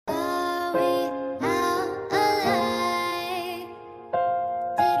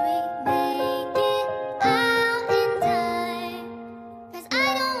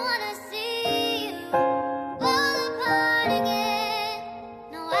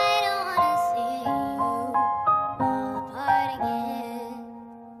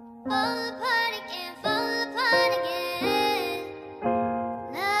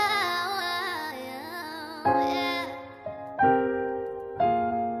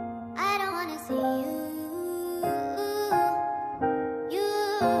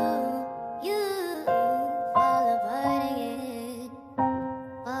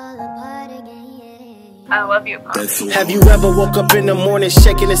love you. Have you ever woke up in the morning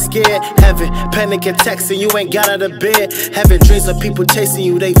shaking and scared? Having panic attacks and you ain't got out of bed? Having dreams of people chasing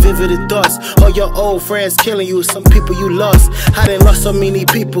you, they vivid thoughts. All your old friends killing you, some people you lost. I done lost so many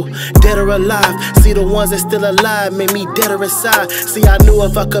people, dead or alive. See the ones that still alive made me deader inside. See, I knew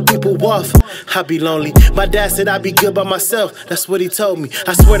if I cut people off, I'd be lonely. My dad said I'd be good by myself, that's what he told me.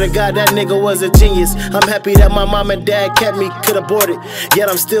 I swear to God that nigga was a genius. I'm happy that my mom and dad kept me, could abort it. Yet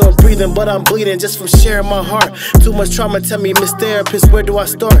I'm still breathing, but I'm bleeding just from sharing my heart. Too much trauma, tell me, Miss Therapist, where do I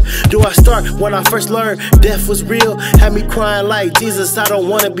start? Do I start when I first learned death was real? Had me crying like, Jesus, I don't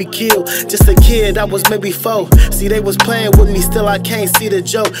wanna be killed. Just a kid, I was maybe 4. See, they was playing with me, still I can't see the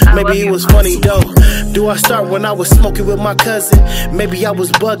joke. Maybe it was funny though. Do I start when I was smoking with my cousin? Maybe I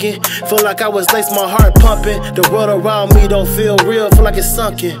was bugging, feel like I was laced, my heart pumping. The world around me don't feel real, feel like it's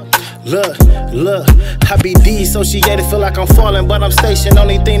sunken. Look, I be dissociated, feel like I'm falling, but I'm stationed.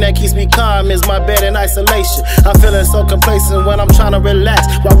 Only thing that keeps me calm is my bed in isolation. I'm feeling so complacent when I'm trying to relax.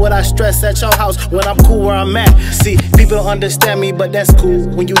 Why would I stress at your house when I'm cool where I'm at? See, people don't understand me, but that's cool.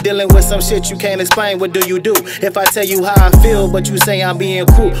 When you dealing with some shit you can't explain, what do you do? If I tell you how I feel, but you say I'm being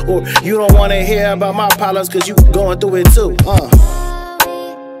cruel, or you don't wanna hear about my problems cause you going through it too.